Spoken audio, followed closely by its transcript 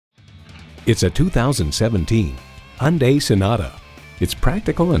It's a 2017 Hyundai Sonata. It's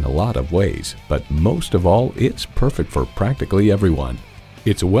practical in a lot of ways, but most of all, it's perfect for practically everyone.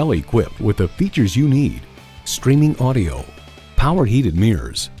 It's well equipped with the features you need: streaming audio, power heated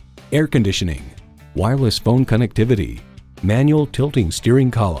mirrors, air conditioning, wireless phone connectivity, manual tilting steering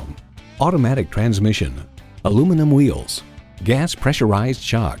column, automatic transmission, aluminum wheels, gas pressurized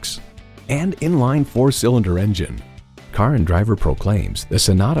shocks, and inline 4-cylinder engine. Car and Driver proclaims the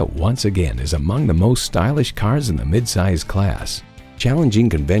Sonata once again is among the most stylish cars in the midsize class. Challenging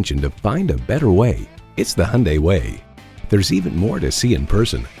convention to find a better way. It's the Hyundai way. There's even more to see in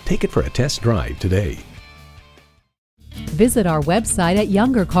person. Take it for a test drive today. Visit our website at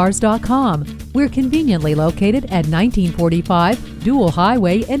youngercars.com. We're conveniently located at 1945 Dual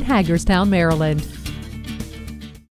Highway in Hagerstown, Maryland.